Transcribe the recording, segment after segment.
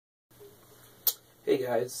Hey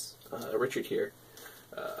guys, Richard here.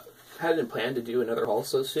 Hadn't planned to do another haul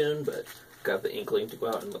so soon, but got the inkling to go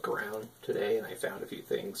out and look around today, and I found a few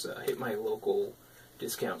things. Hit my local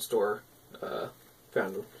discount store,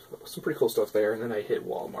 found some pretty cool stuff there, and then I hit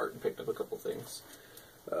Walmart and picked up a couple things.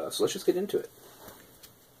 So let's just get into it.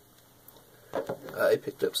 I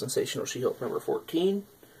picked up Sensational She-Hulk number 14.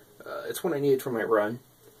 It's one I needed for my run.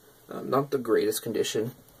 Not the greatest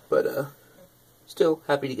condition, but still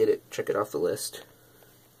happy to get it. Check it off the list.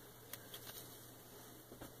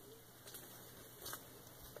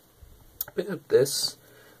 Pick up this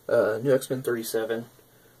new X-Men 37.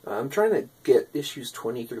 I'm trying to get issues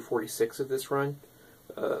 20 through 46 of this run.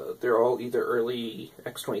 They're all either early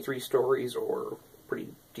X-23 stories or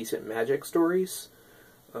pretty decent Magic stories.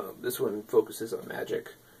 This one focuses on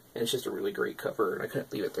Magic, and it's just a really great cover, and I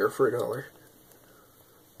couldn't leave it there for $1.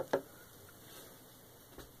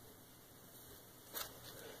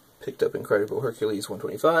 Picked up Incredible Hercules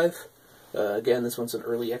 125. Again, this one's an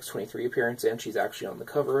early X-23 appearance, and she's actually on the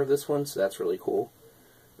cover of this one, so that's really cool.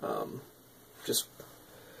 Just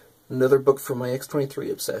another book for my X-23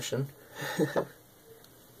 obsession.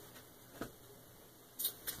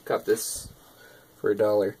 Got this for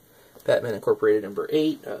 $1. Batman Incorporated number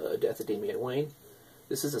 8, Death of Damian Wayne.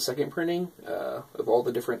 This is the second printing. Of all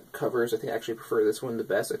the different covers, I think I actually prefer this one the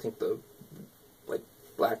best. I think the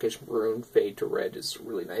blackish maroon fade to red is a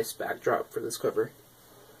really nice backdrop for this cover.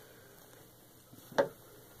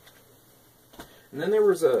 And then there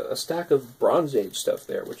was a stack of Bronze Age stuff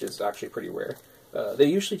there, which is actually pretty rare. They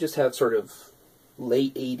usually just have sort of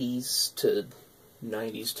late 80s to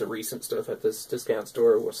 90s to recent stuff at this discount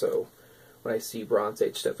store, so when I see Bronze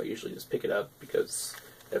Age stuff, I usually just pick it up because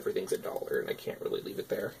everything's $1 and I can't really leave it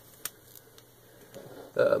there.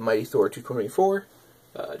 Mighty Thor 224.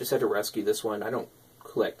 Just had to rescue this one. I don't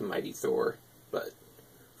collect the Mighty Thor, but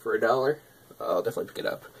for $1, I'll definitely pick it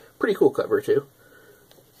up. Pretty cool cover, too.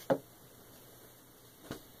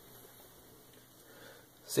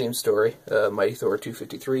 Same story, Mighty Thor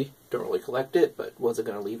 253. Don't really collect it, but wasn't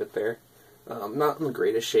going to leave it there. Not in the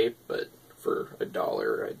greatest shape, but for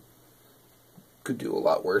 $1, I could do a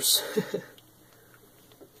lot worse.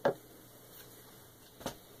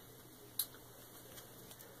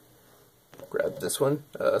 Grab this one,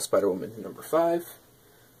 Spider-Woman number 5.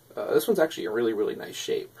 This one's actually in really, really nice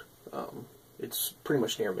shape. It's pretty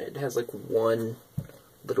much near mid. It has like one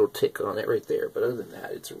little tick on it right there, but other than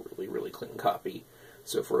that, it's a really, really clean copy.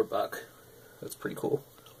 So for $1, that's pretty cool.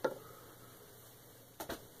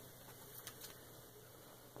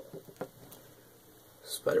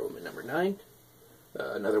 Spider-Woman number 9.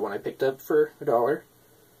 Another one I picked up for $1.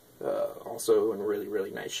 Also in really, really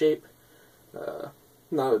nice shape.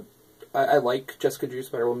 I like Jessica Drew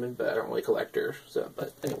Spider-Woman, but I don't really collect her. So,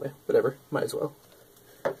 but anyway, whatever. Might as well.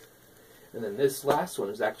 And then this last one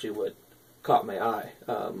is actually what caught my eye.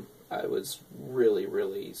 I was really,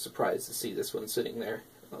 really surprised to see this one sitting there.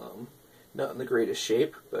 Not in the greatest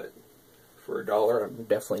shape, but for $1, I'm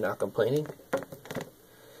definitely not complaining.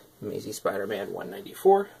 Amazing Spider-Man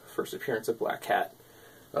 194, first appearance of Black Cat.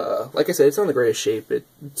 Like I said, it's not in the greatest shape. Its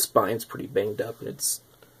spine's pretty banged up, and its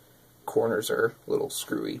corners are a little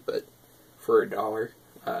screwy, but for $1,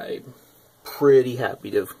 I'm pretty happy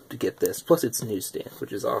to get this. Plus, it's newsstand,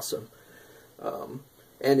 which is awesome.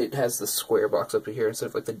 And it has the square box up here instead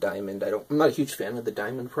of like the diamond. I'm not a huge fan of the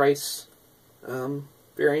diamond price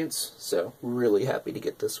variants, so really happy to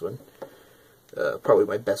get this one. Probably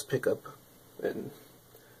my best pickup in,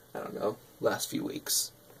 I don't know, last few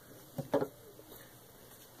weeks. And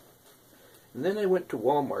then I went to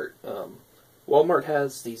Walmart. Walmart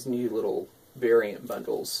has these new little variant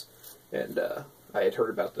bundles, and I had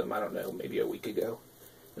heard about them, I don't know, maybe a week ago.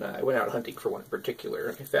 And I went out hunting for one in particular,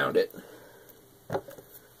 and I found it.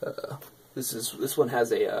 This one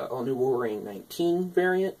has a all-new Wolverine 19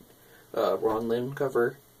 variant, Ron Lim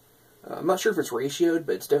cover. I'm not sure if it's ratioed,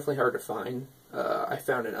 but it's definitely hard to find. I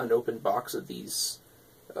found an unopened box of these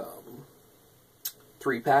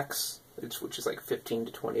 3-packs, which is like 15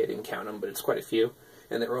 to 20. I didn't count them, but it's quite a few.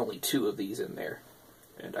 And there were only 2 of these in there,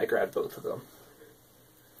 and I grabbed both of them.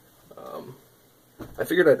 I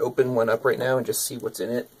figured I'd open one up right now and just see what's in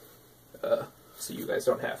it, so you guys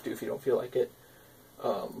don't have to if you don't feel like it.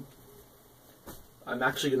 I'm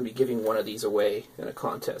actually going to be giving one of these away in a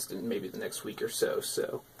contest in maybe the next week or so,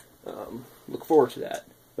 look forward to that.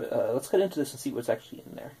 But let's get into this and see what's actually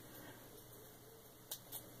in there.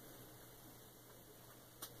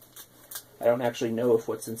 I don't actually know if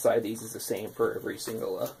what's inside these is the same for every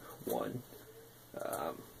single one.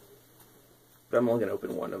 But I'm only going to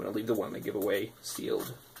open one. I'm going to leave the one they give away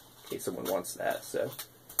sealed in case someone wants that. So,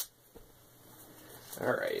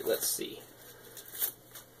 alright, let's see.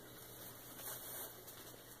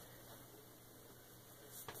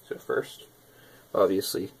 So first,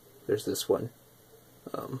 obviously, there's this one.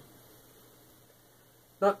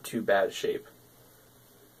 Not too bad shape.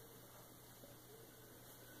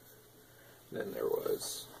 Then there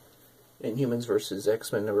was Inhumans vs.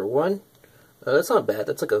 X-Men #1. That's not bad.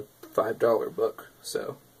 That's like a $5 book.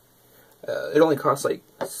 So it only costs like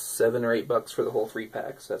 $7 or $8 for the whole 3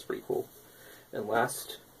 packs. That's pretty cool. And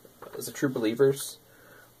last is the True Believers,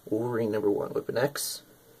 Wolverine #1 Weapon X.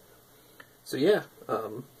 So yeah,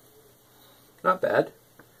 not bad.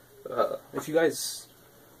 If you guys,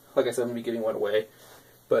 like I said, I'm going to be giving one away,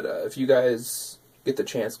 but if you guys get the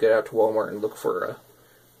chance, get out to Walmart and look for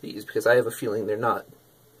these, because I have a feeling they're not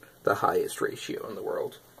the highest ratio in the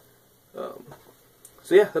world. So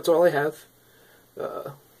yeah, that's all I have.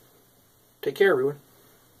 Take care, everyone.